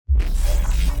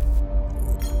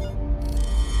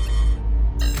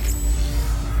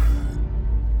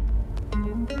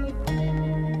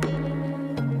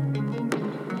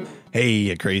Hey,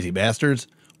 you crazy bastards.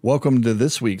 Welcome to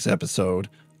this week's episode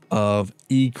of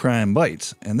E-Crime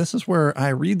Bites. And this is where I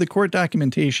read the court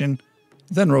documentation,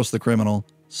 then roast the criminal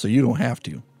so you don't have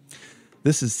to.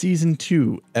 This is Season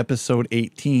 2, Episode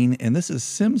 18, and this is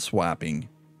Sim Swapping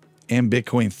and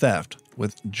Bitcoin Theft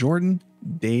with Jordan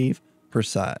Dave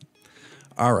Persad.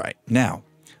 All right, now,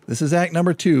 this is Act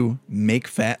number 2, Make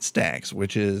Fat Stacks,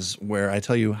 which is where I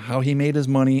tell you how he made his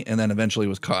money and then eventually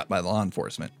was caught by law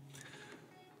enforcement.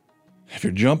 If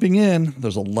you're jumping in,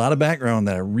 there's a lot of background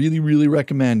that I really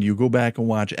recommend you go back and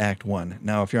watch Act 1.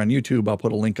 Now, if you're on YouTube, I'll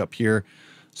put a link up here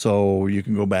so you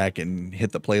can go back and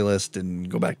hit the playlist and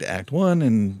go back to Act 1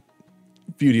 and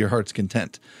view to your heart's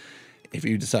content. If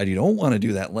you decide you don't want to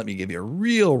do that, let me give you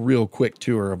a real quick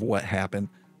tour of what happened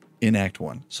in Act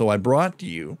 1. So I brought to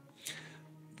you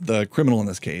the criminal in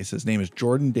this case. His name is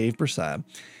Jordan Dave Persad.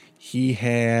 He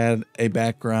had a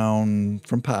background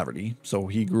from poverty, so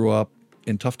he grew up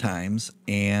in tough times,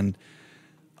 and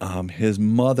his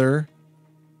mother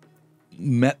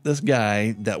met this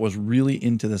guy that was really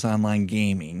into this online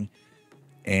gaming,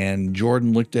 and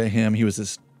Jordan looked at him. He was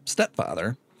his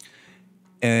stepfather,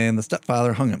 and the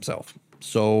stepfather hung himself.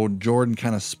 So Jordan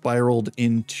kind of spiraled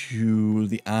into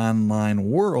the online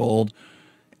world,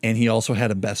 and he also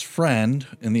had a best friend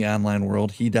in the online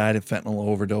world. He died of fentanyl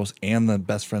overdose, and the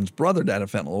best friend's brother died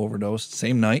of fentanyl overdose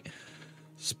same night.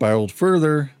 Spiraled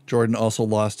further. Jordan also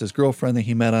lost his girlfriend that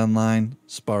he met online.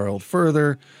 Spiraled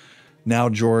further. Now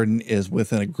Jordan is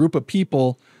within a group of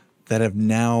people that have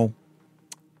now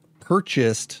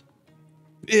purchased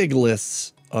big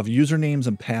lists of usernames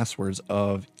and passwords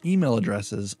of email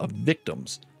addresses of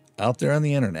victims out there on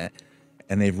the internet.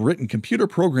 And they've written computer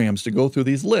programs to go through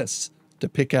these lists to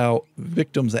pick out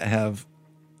victims that have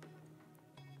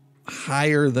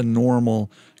higher than normal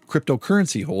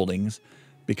cryptocurrency holdings.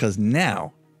 Because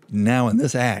now in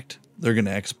this act, they're going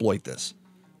to exploit this.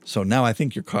 So now I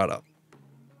think you're caught up.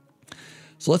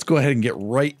 So let's go ahead and get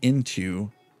right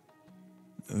into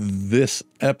this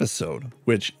episode,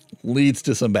 which leads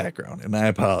to some background. And I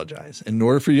apologize. In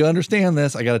order for you to understand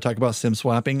this, I got to talk about sim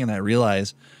swapping. And I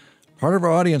realize part of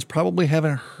our audience probably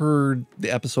haven't heard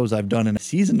the episodes I've done in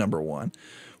season number 1,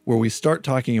 where we start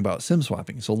talking about sim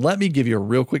swapping. So let me give you a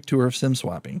real quick tour of sim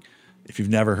swapping if you've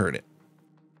never heard it.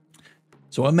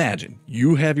 So imagine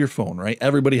you have your phone, right?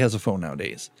 Everybody has a phone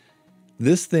nowadays.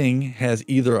 This thing has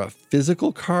either a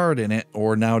physical card in it,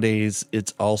 or nowadays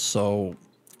it's also,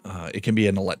 it can be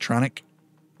an electronic,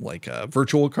 like a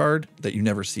virtual card that you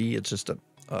never see. It's just it's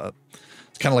kind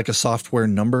of like a software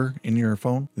number in your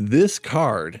phone. This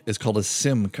card is called a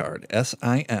SIM card,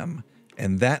 S-I-M,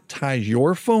 and that ties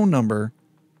your phone number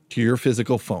to your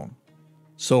physical phone.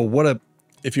 So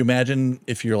if you imagine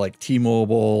if you're like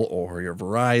T-Mobile or you're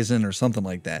Verizon or something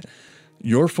like that,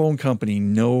 your phone company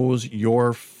knows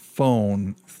your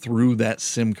phone through that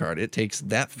SIM card. It takes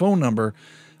that phone number,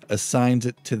 assigns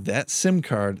it to that SIM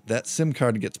card. That SIM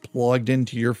card gets plugged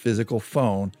into your physical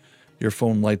phone. Your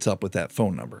phone lights up with that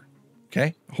phone number.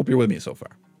 Okay? I hope you're with me so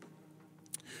far.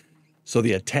 So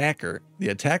the attacker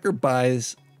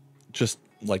buys just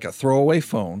like a throwaway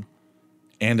phone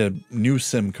and a new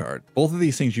SIM card. Both of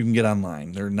these things you can get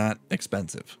online. They're not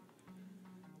expensive.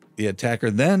 The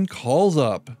attacker then calls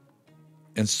up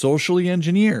and socially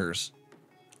engineers,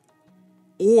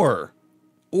 or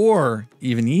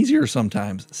even easier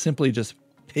sometimes, simply just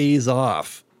pays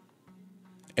off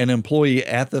an employee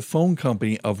at the phone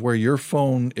company of where your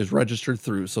phone is registered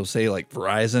through. So say like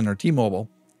Verizon or T-Mobile.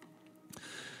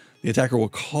 The attacker will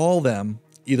call them,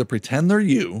 either pretend they're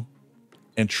you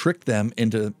and trick them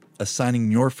into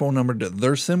assigning your phone number to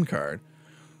their SIM card,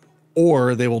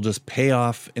 or they will just pay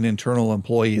off an internal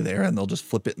employee there and they'll just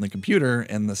flip it in the computer,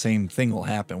 and the same thing will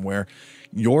happen where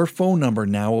your phone number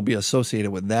now will be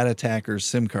associated with that attacker's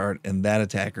SIM card and that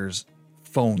attacker's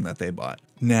phone that they bought.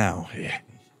 Now,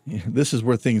 this is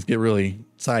where things get really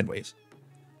sideways.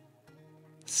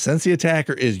 Since the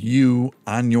attacker is you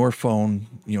on your phone,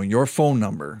 your phone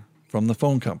number from the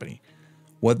phone company,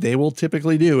 what they will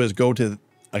typically do is go to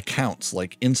accounts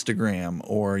like Instagram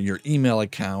or your email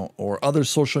account or other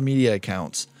social media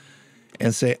accounts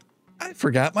and say, I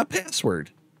forgot my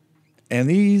password. And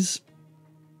these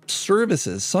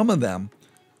services, some of them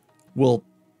will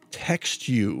text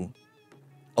you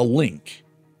a link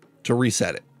to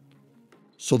reset it.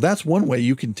 So that's one way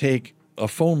you can take a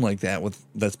phone like that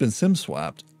that's been SIM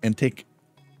swapped and take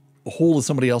a hold of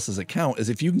somebody else's account, is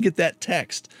if you can get that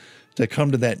text to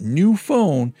come to that new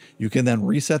phone, you can then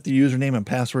reset the username and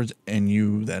passwords, and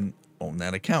you then own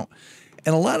that account.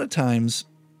 And a lot of times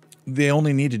they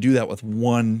only need to do that with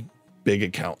one big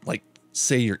account, like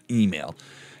say your email.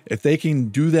 If they can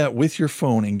do that with your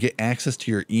phone and get access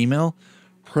to your email,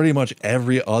 pretty much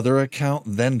every other account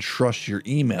then trusts your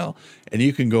email. And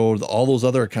you can go to all those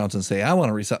other accounts and say, I want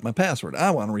to reset my password.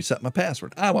 I want to reset my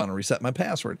password. I want to reset my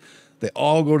password. They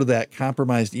all go to that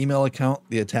compromised email account.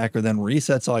 The attacker then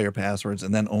resets all your passwords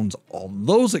and then owns all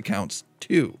those accounts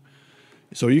too.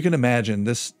 So you can imagine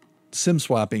this SIM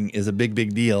swapping is a big,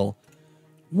 big deal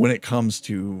when it comes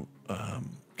to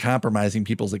compromising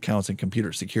people's accounts and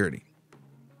computer security.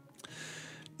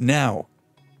 Now,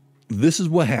 this is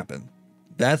what happened.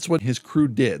 That's what his crew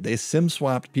did. They SIM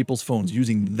swapped people's phones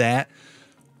using that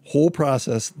whole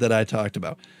process that I talked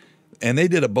about. And they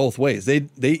did it both ways. They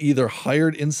either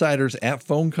hired insiders at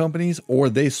phone companies or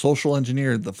they social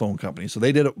engineered the phone company. So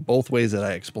they did it both ways that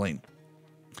I explained.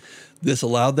 This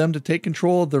allowed them to take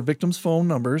control of their victims' phone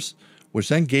numbers, which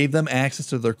then gave them access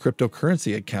to their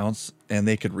cryptocurrency accounts, and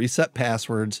they could reset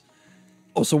passwords.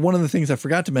 Oh, so one of the things I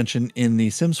forgot to mention in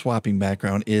the SIM swapping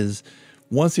background is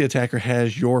once the attacker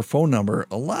has your phone number,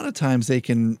 a lot of times they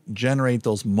can generate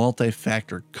those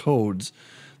multi-factor codes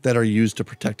that are used to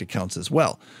protect accounts as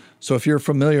well. So if you're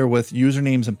familiar with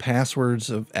usernames and passwords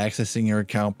of accessing your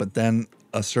account, but then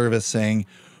a service saying,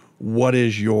 what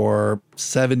is your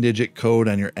 7-digit code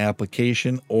on your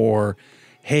application? Or,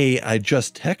 hey, I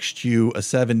just text you a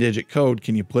 7-digit code.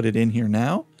 Can you put it in here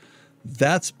now?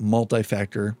 That's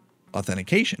multi-factor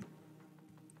authentication.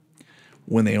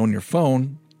 When they own your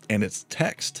phone and it's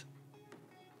text,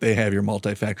 they have your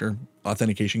multi-factor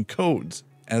authentication codes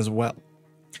as well.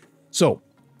 So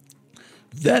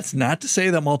that's not to say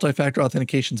that multi-factor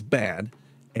authentication is bad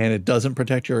and it doesn't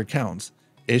protect your accounts.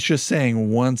 It's just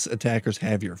saying once attackers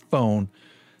have your phone,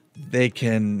 they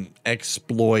can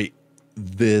exploit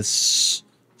this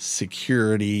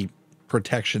security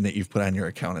protection that you've put on your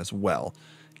account as well,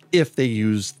 if they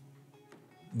use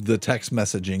the text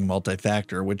messaging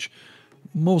multi-factor, which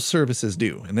most services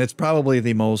do. And it's probably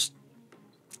the most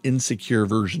insecure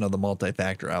version of the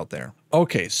multi-factor out there.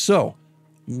 Okay, so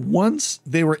once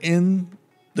they were in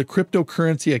the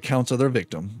cryptocurrency accounts of their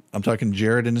victim, I'm talking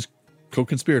Jared and his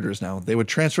co-conspirators now, they would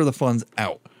transfer the funds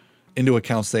out into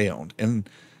accounts they owned. And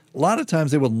a lot of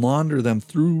times they would launder them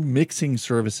through mixing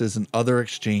services and other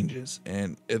exchanges.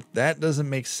 And if that doesn't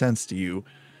make sense to you,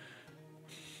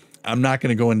 I'm not going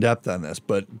to go in depth on this,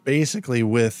 but basically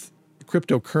with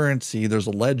cryptocurrency, there's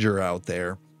a ledger out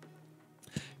there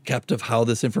kept of how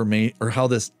this information or how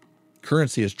this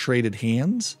currency is traded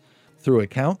hands through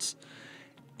accounts.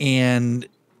 And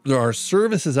there are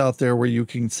services out there where you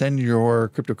can send your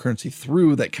cryptocurrency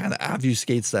through that kind of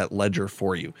obfuscates that ledger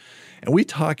for you. And we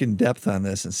talk in depth on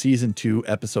this in season 2,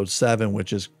 episode 7,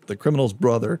 which is the criminal's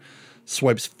brother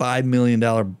swipes $5 million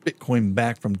Bitcoin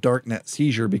back from darknet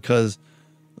seizure because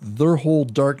their whole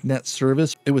darknet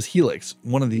service, it was Helix,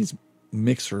 one of these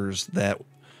mixers that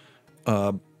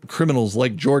criminals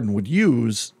like Jordan would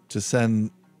use to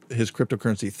send his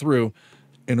cryptocurrency through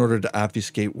in order to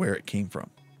obfuscate where it came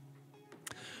from.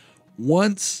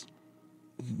 Once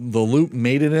the loot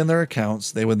made it in their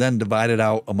accounts, they would then divide it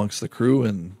out amongst the crew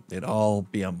and they'd all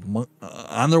be on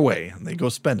their way and they go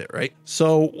spend it, right?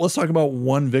 So let's talk about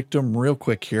one victim real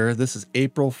quick here. This is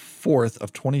April 4th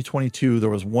of 2022. There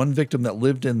was one victim that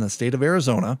lived in the state of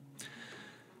Arizona.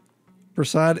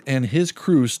 Persad and his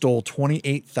crew stole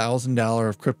 $28,000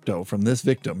 of crypto from this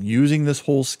victim using this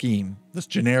whole scheme, this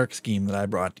generic scheme that I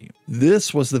brought to you.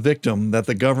 This was the victim that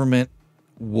the government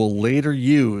will later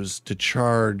use to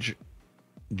charge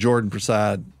Jordan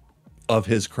Persad of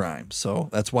his crime. So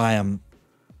that's why I'm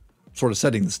sort of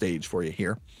setting the stage for you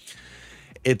here.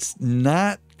 It's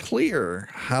not clear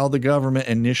how the government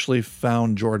initially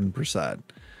found Jordan Persad.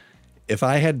 If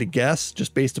I had to guess,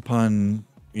 just based upon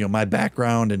my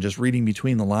background and just reading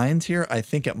between the lines here, I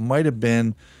think it might have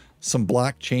been some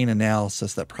blockchain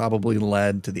analysis that probably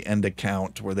led to the end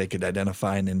account where they could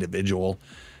identify an individual,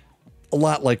 a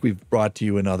lot like we've brought to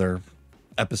you in other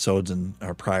episodes in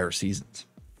our prior seasons.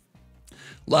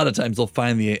 A lot of times they'll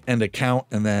find the end account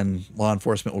and then law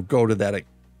enforcement will go to that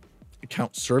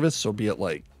account service, so be it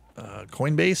like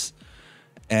Coinbase,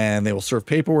 and they will serve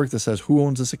paperwork that says who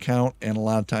owns this account, and a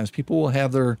lot of times people will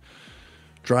have their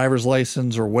driver's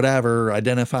license or whatever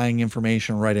identifying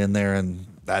information right in there, and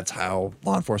that's how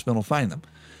law enforcement will find them.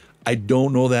 I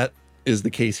don't know that is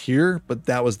the case here, but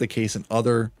that was the case in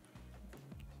other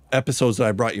episodes that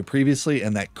I brought you previously,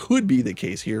 and that could be the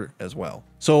case here as well.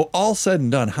 So all said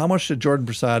and done, how much did Jordan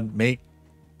Persad make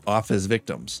off his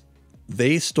victims?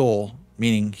 They stole,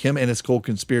 meaning him and his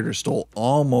co-conspirators stole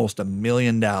almost $1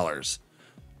 million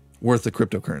worth of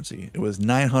cryptocurrency. It was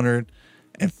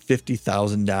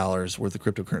 $950,000 worth of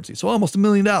cryptocurrency. So almost $1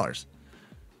 million.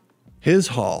 His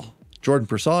haul, Jordan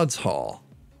Persad's haul,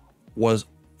 was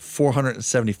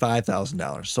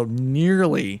 $475,000. So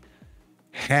nearly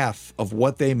half of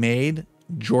what they made,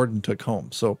 Jordan took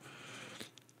home. So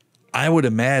I would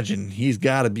imagine he's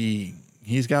got to be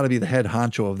the head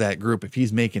honcho of that group if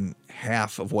he's making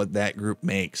half of what that group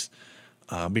makes.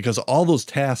 Because all those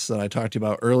tasks that I talked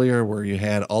about earlier, where you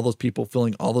had all those people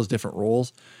filling all those different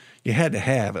roles, you had to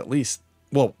have at least,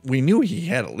 well, we knew he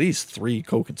had at least 3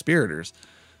 co-conspirators.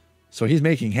 So he's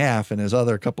making half, and his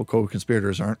other couple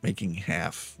co-conspirators aren't making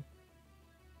half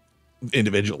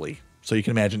individually. So you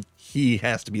can imagine he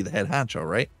has to be the head honcho,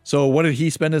 right? So what did he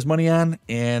spend his money on?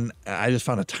 And I just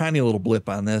found a tiny little blip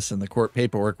on this in the court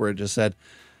paperwork where it just said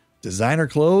designer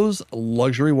clothes,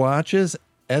 luxury watches,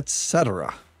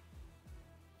 etc.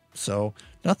 So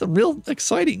nothing real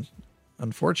exciting,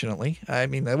 unfortunately. I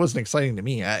mean, that wasn't exciting to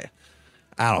me. I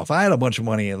don't know. If I had a bunch of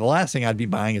money, the last thing I'd be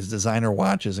buying is designer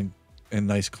watches and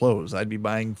nice clothes. I'd be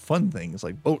buying fun things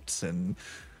like boats and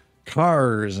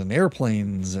cars and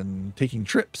airplanes and taking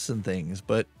trips and things.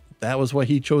 But that was what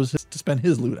he chose to spend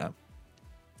his loot on.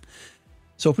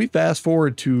 So if we fast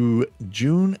forward to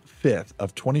June 5th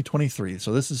of 2023,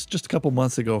 so this is just a couple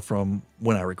months ago from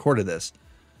when I recorded this,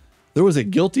 there was a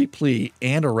guilty plea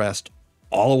and arrest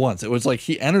all at once. It was like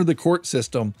he entered the court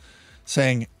system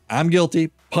saying, I'm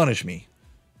guilty, punish me.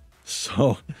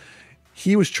 So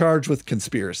he was charged with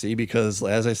conspiracy because,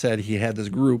 as I said, he had this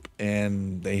group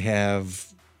and they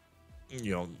have,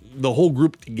 the whole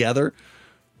group together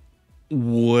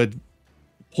would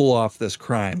pull off this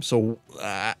crime. So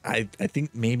I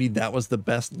think maybe that was the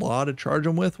best law to charge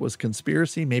him with, was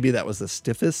conspiracy. Maybe that was the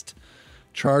stiffest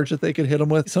charge that they could hit him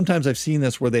with. Sometimes I've seen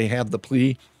this where they have the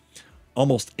plea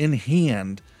almost in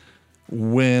hand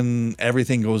when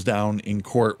everything goes down in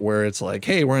court, where it's like,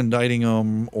 hey, we're indicting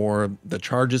him, or the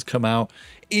charges come out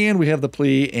and we have the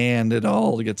plea and it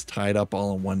all gets tied up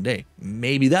all in one day.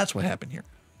 Maybe that's what happened here.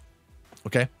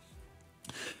 Okay.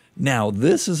 Now,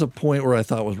 this is a point where I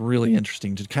thought was really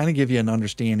interesting to kind of give you an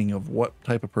understanding of what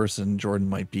type of person Jordan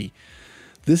might be.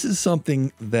 This is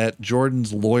something that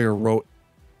Jordan's lawyer wrote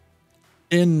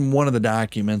in one of the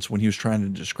documents when he was trying to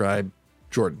describe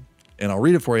Jordan. And I'll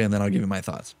read it for you and then I'll give you my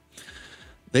thoughts.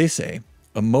 They say,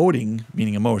 emoting,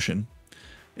 meaning emotion,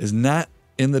 is not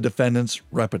in the defendant's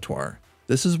repertoire.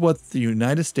 This is what the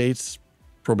United States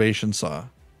probation saw.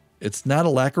 It's not a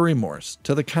lack of remorse.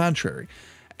 To the contrary,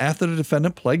 after the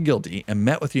defendant pled guilty and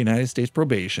met with the United States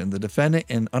probation, the defendant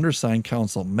and undersigned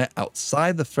counsel met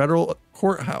outside the federal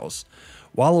courthouse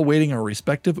while awaiting our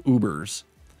respective Ubers.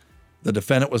 The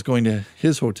defendant was going to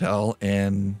his hotel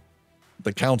and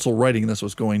the counsel writing this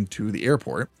was going to the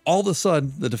airport. All of a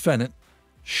sudden, the defendant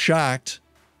shocked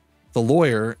the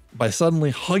lawyer by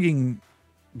suddenly hugging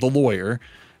the lawyer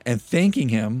and thanking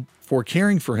him for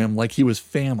caring for him like he was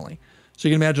family. So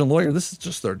you can imagine a lawyer, this is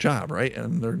just their job, right?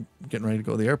 And they're getting ready to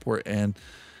go to the airport. And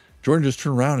Jordan just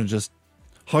turned around and just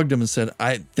hugged him and said,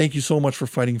 I thank you so much for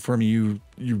fighting for me.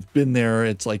 You've been there.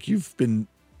 It's like you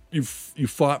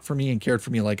fought for me and cared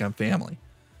for me like I'm family.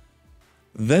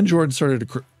 Then Jordan started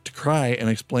to cry and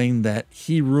explain that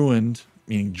he ruined,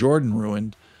 meaning Jordan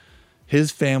ruined,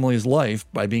 his family's life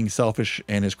by being selfish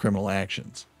and his criminal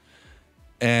actions.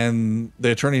 And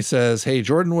the attorney says, hey,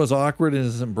 Jordan was awkward in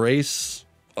his embrace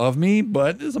of me,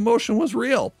 but his emotion was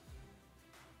real.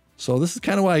 So this is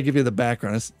kind of why I give you the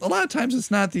background. A lot of times it's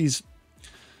not these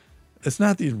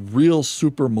real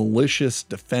super malicious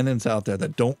defendants out there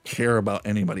that don't care about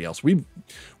anybody else.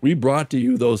 We brought to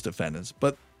you those defendants,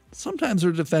 but sometimes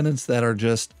they're defendants that are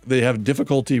just, they have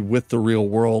difficulty with the real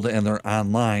world and they're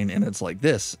online and it's like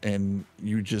this. And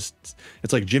it's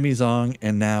like Jimmy Zong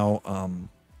and now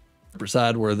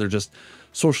Persad, where they're just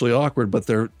socially awkward, but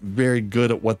they're very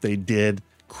good at what they did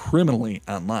criminally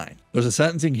online. There's a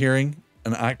sentencing hearing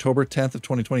on October 10th of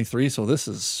 2023. So this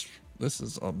is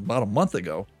about a month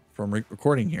ago from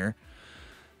recording here.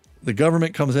 The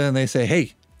government comes in and they say,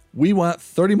 hey, we want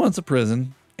 30 months of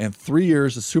prison and 3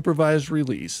 years of supervised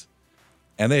release.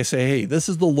 And they say, hey, this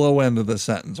is the low end of the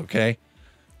sentence, okay?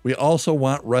 We also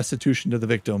want restitution to the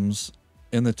victims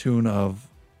in the tune of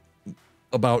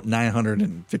about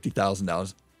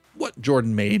 $950,000, what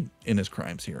Jordan made in his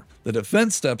crimes here. The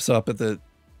defense steps up at the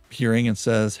hearing and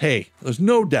says, hey, there's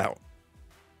no doubt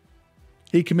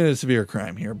he committed a severe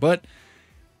crime here, but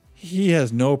he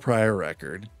has no prior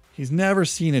record. He's never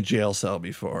seen a jail cell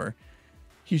before.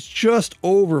 He's just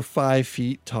over 5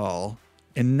 feet tall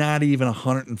and not even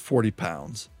 140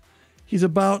 pounds. He's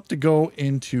about to go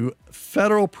into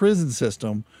federal prison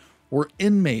system where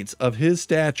inmates of his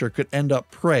stature could end up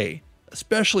prey,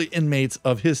 especially inmates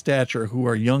of his stature who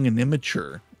are young and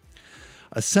immature.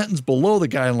 A sentence below the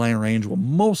guideline range will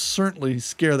most certainly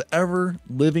scare the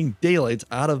ever-living daylights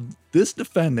out of this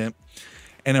defendant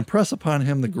and impress upon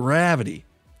him the gravity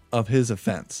of his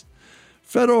offense.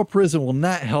 Federal prison will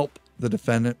not help the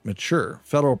defendant mature.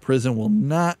 Federal prison will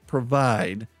not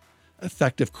provide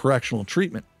effective correctional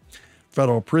treatment.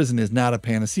 Federal prison is not a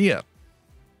panacea.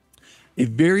 A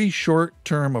very short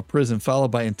term of prison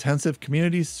followed by intensive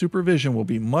community supervision will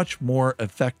be much more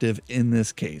effective in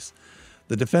this case.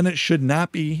 The defendant should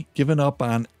not be given up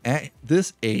on at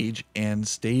this age and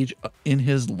stage in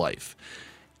his life.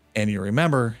 And you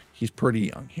remember, he's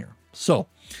pretty young here. So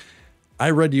I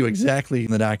read to you exactly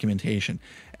in the documentation.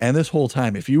 And this whole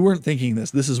time, if you weren't thinking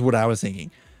this, this is what I was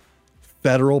thinking.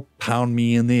 Federal pound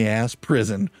me in the ass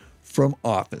prison from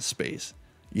Office Space.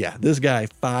 Yeah, this guy,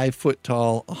 5 foot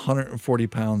tall, 140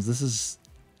 pounds. This is,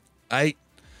 I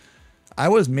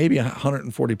was maybe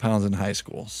 140 pounds in high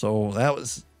school. So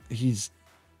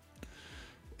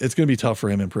it's going to be tough for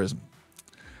him in prison.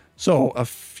 So a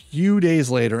few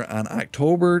days later, on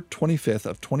October 25th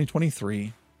of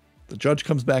 2023, the judge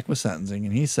comes back with sentencing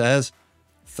and he says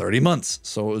 30 months.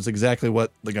 So it was exactly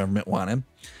what the government wanted.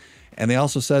 And they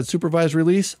also said supervised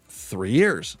release, 3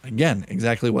 years. Again,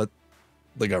 exactly what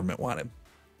the government wanted.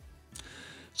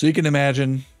 So you can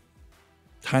imagine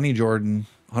tiny Jordan,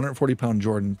 140-pound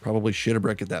Jordan, probably shit a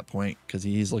brick at that point because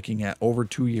he's looking at over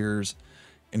 2 years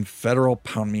in federal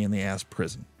pound me in the ass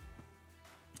prison.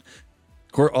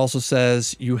 Court also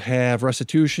says you have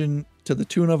restitution to the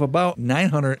tune of about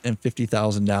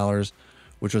 $950,000,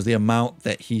 which was the amount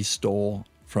that he stole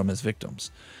from his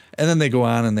victims. And then they go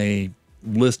on and they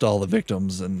list all the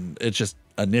victims, and it's just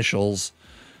initials.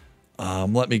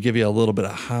 Let me give you a little bit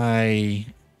of high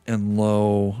and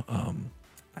low.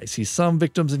 I see some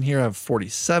victims in here have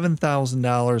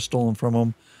 $47,000 stolen from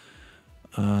them.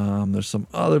 There's some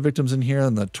other victims in here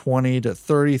in the 20 to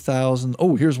 30,000.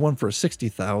 Oh, here's one for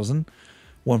 60,000,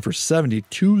 one for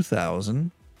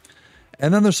 72,000.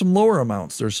 And then there's some lower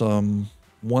amounts. There's some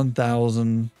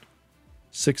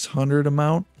 1,600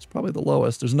 amount. It's probably the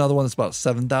lowest. There's another one that's about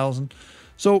 7,000.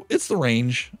 So it's the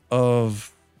range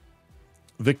of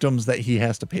victims that he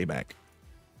has to pay back.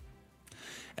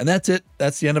 And that's it.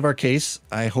 That's the end of our case.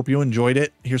 I hope you enjoyed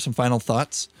it. Here's some final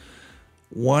thoughts.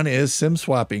 One is SIM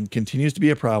swapping continues to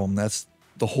be a problem. That's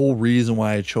the whole reason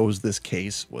why I chose this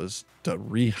case, was to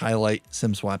re-highlight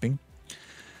SIM swapping.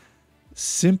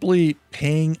 Simply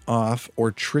paying off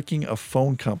or tricking a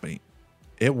phone company.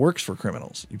 It works for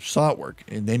criminals. You saw it work.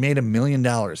 And they made $1 million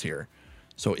here.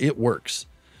 So it works.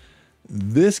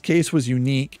 This case was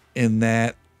unique in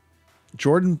that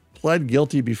Jordan pled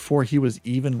guilty before he was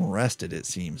even arrested, it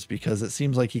seems, because it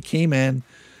seems like he came in,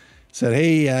 said,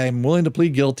 hey, I'm willing to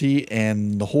plead guilty,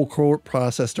 and the whole court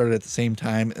process started at the same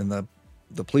time, and the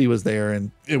plea was there,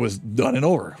 and it was done and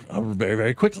over very,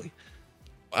 very quickly.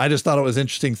 I just thought it was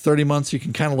interesting. 30 months, you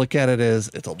can kind of look at it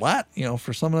as it's a lot,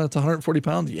 for someone that's 140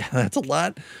 pounds. Yeah, that's a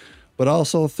lot. But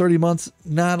also 30 months,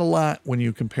 not a lot when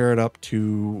you compare it up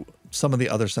to some of the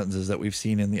other sentences that we've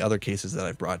seen in the other cases that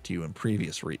I've brought to you in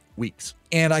previous weeks.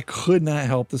 And I could not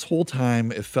help this whole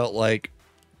time. It felt like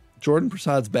Jordan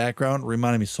Persad's background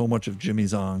reminded me so much of Jimmy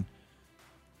Zong,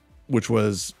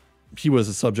 he was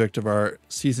the subject of our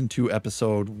season 2,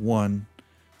 episode 1,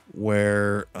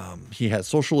 where he had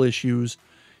social issues,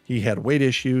 he had weight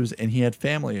issues, and he had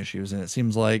family issues. And it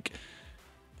seems like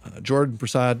Jordan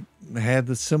Persad had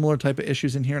the similar type of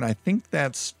issues in here. And I think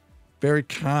that's very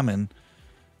common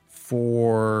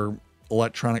for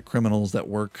electronic criminals that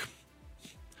work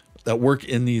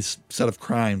in these set of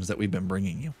crimes that we've been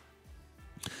bringing you.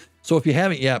 So if you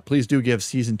haven't yet, please do give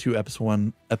season 2,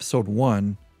 episode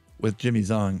 1 with Jimmy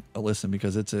Zong a listen,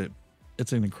 because it's an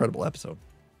incredible episode.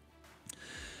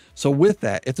 So with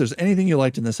that, if there's anything you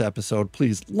liked in this episode,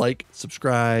 please like,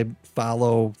 subscribe,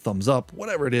 follow, thumbs up,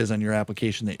 whatever it is on your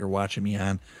application that you're watching me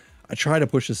on. I try to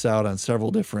push this out on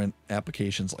several different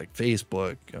applications like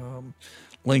Facebook,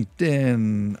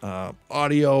 LinkedIn,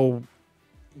 audio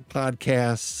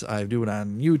podcasts. I do it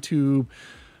on YouTube.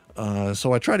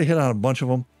 So I try to hit on a bunch of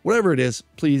them. Whatever it is,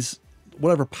 please,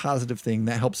 whatever positive thing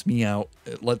that helps me out,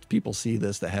 it lets people see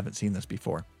this that haven't seen this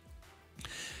before.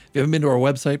 If you haven't been to our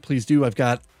website, please do. I've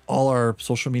got all our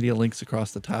social media links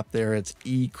across the top there. It's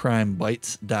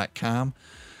ecrimebites.com.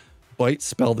 Bites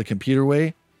spelled the computer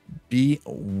way.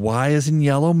 B-Y as in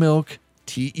yellow milk,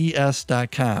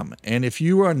 TES.com. And if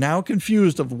you are now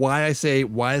confused of why I say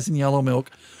Y as in yellow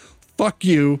milk, fuck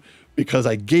you, because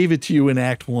I gave it to you in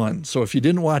Act 1. So if you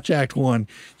didn't watch Act 1,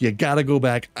 you got to go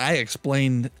back. I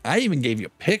explained, I even gave you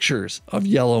pictures of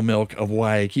yellow milk of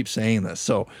why I keep saying this.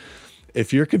 So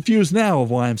If you're confused now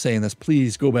of why I'm saying this,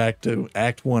 please go back to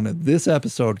Act 1 of this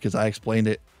episode because I explained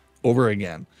it over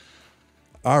again.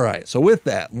 All right, so with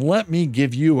that, let me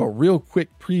give you a real quick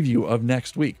preview of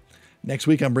next week. Next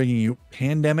week, I'm bringing you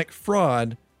Pandemic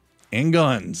Fraud and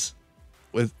Guns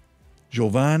with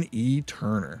Jovan E.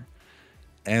 Turner.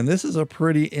 And this is a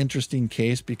pretty interesting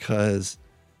case because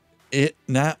it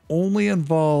not only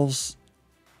involves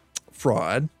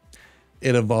fraud,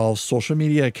 it involves social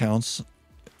media accounts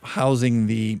housing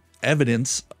the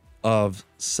evidence of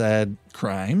said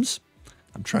crimes.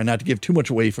 I'm trying not to give too much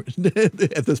away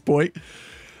at this point.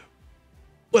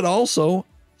 But also,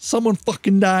 someone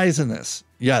fucking dies in this.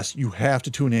 Yes, you have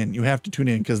to tune in. You have to tune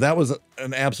in because that was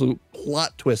an absolute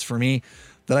plot twist for me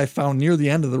that I found near the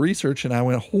end of the research. And I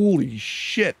went, holy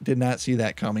shit, did not see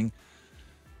that coming.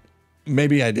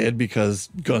 Maybe I did because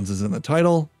Guns is in the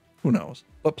title. Who knows?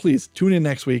 But please tune in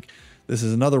next week. This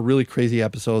is another really crazy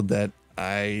episode that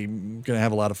I'm going to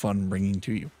have a lot of fun bringing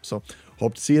to you. So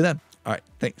hope to see you then. All right.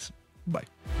 Thanks. Bye.